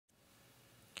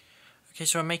Okay,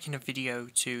 so I'm making a video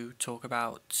to talk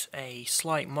about a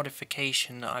slight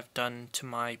modification that I've done to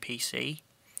my PC.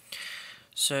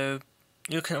 So,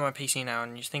 you're looking at my PC now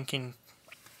and you're thinking,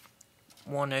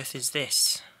 what on earth is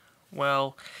this?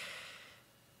 Well,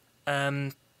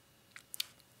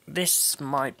 this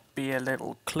might be a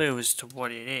little clue as to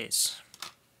what it is.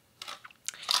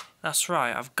 That's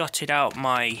right, I've gutted out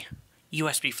my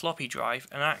USB floppy drive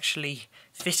and actually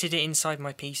fitted it inside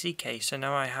my PC case, so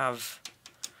now I have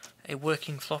a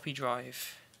working floppy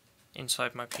drive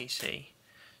inside my PC.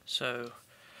 So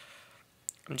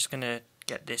I'm just going to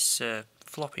get this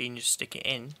floppy and just stick it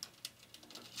in.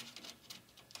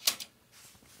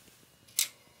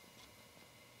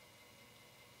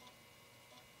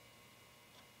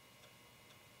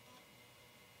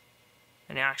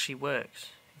 And it actually works.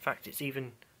 In fact, it's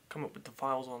even come up with the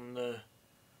files on the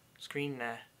screen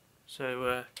there.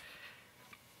 So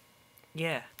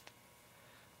yeah,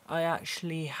 I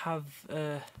actually have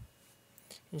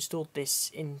installed this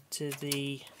into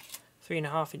the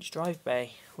 3.5-inch drive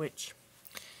bay, which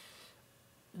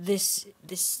this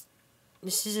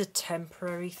is a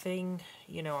temporary thing.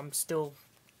 You know, I'm still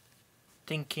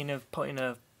thinking of putting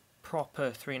a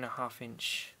proper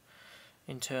 3.5-inch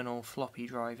internal floppy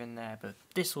drive in there, but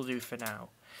this will do for now.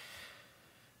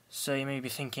 So you may be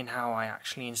thinking how I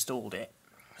actually installed it.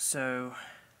 So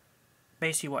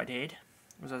basically what I did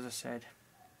was, as I said,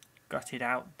 gutted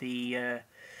out the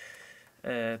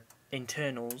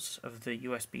internals of the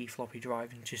USB floppy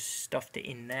drive and just stuffed it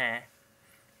in there.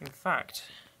 In fact,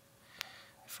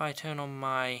 if I turn on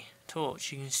my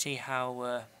torch, you can see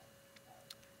how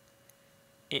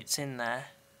it's in there.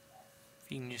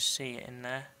 If you can just see it in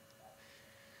there.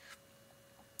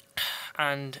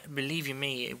 And believe you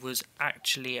me, it was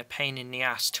actually a pain in the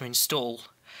ass to install,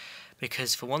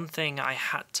 because for one thing I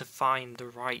had to find the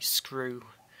right screw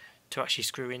to actually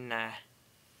screw in there.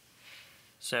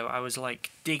 So I was like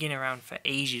digging around for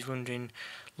ages wondering,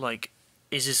 like,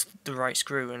 is this the right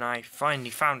screw? And I finally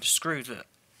found a screw that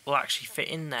will actually fit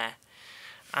in there.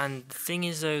 And the thing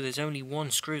is though, there's only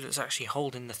one screw that's actually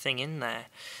holding the thing in there,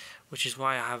 which is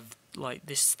why I have like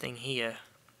this thing here,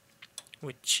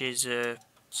 which is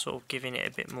sort of giving it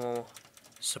a bit more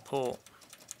support.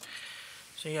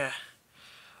 So yeah,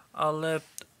 I'll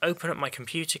open up my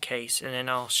computer case and then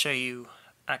I'll show you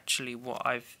actually what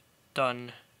I've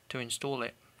done to install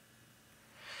it.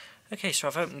 Okay, so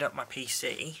I've opened up my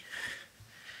PC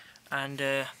and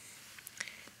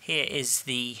here is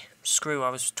the screw I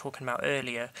was talking about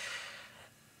earlier.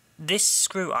 This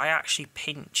screw I actually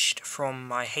pinched from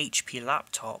my HP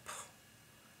laptop,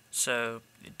 so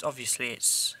obviously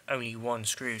it's only one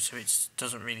screw, so it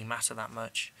doesn't really matter that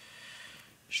much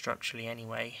structurally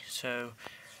anyway. So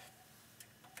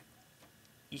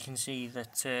you can see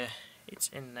that it's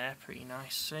in there pretty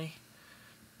nicely,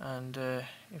 and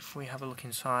if we have a look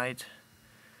inside,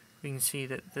 we can see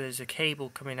that there's a cable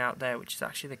coming out there, which is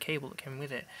actually the cable that came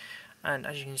with it. And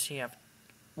as you can see,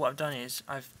 what I've done is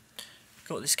I've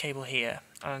got this cable here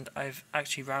and I've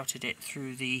actually routed it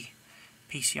through the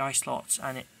PCI slots,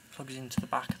 and it plugs into the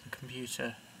back of the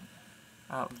computer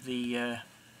out of the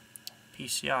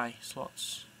PCI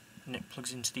slots, and it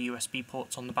plugs into the USB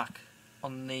ports on the back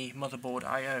on the motherboard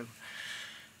I/O.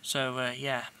 So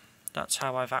yeah, that's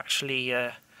how I've actually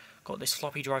got this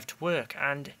floppy drive to work.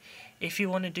 And if you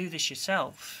want to do this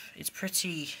yourself, it's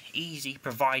pretty easy,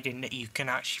 providing that you can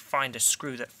actually find a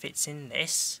screw that fits in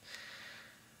this.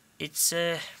 It's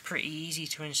pretty easy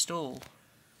to install.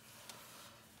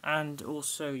 And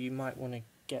also you might want to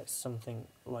get something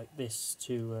like this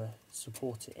to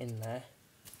support it in there.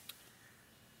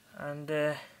 And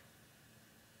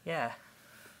yeah,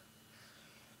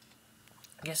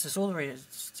 I guess that's all there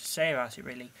is to say about it,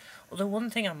 really. Although one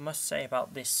thing I must say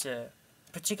about this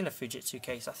particular Fujitsu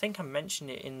case, I think I mentioned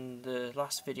it in the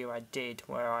last video I did,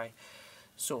 where I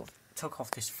sort of took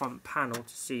off this front panel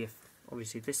to see if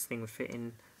obviously this thing would fit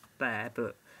in there.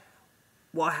 But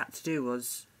what I had to do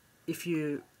was, if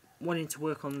you wanting to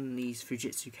work on these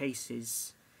Fujitsu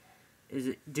cases,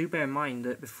 do bear in mind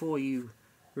that before you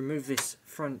remove this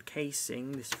front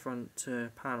casing, this front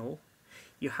panel,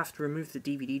 you have to remove the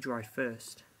DVD drive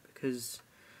first, because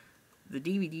the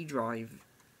DVD drive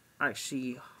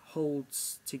actually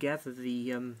holds together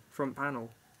the front panel.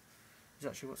 It's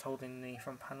actually what's holding the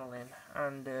front panel in,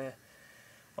 and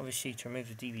obviously to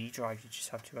remove the DVD drive you just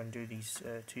have to undo these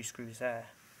two screws there.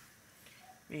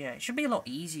 But yeah, it should be a lot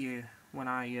easier when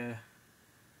I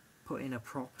put in a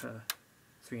proper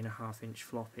 3.5-inch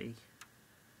floppy,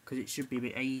 because it should be a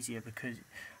bit easier, because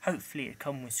hopefully it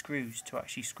comes with screws to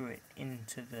actually screw it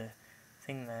into the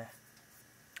thing there.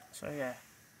 So yeah,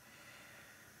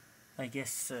 I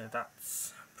guess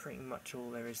that's pretty much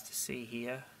all there is to see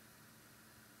here.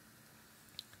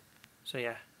 So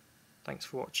yeah, thanks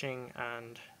for watching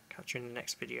and catch you in the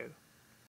next video.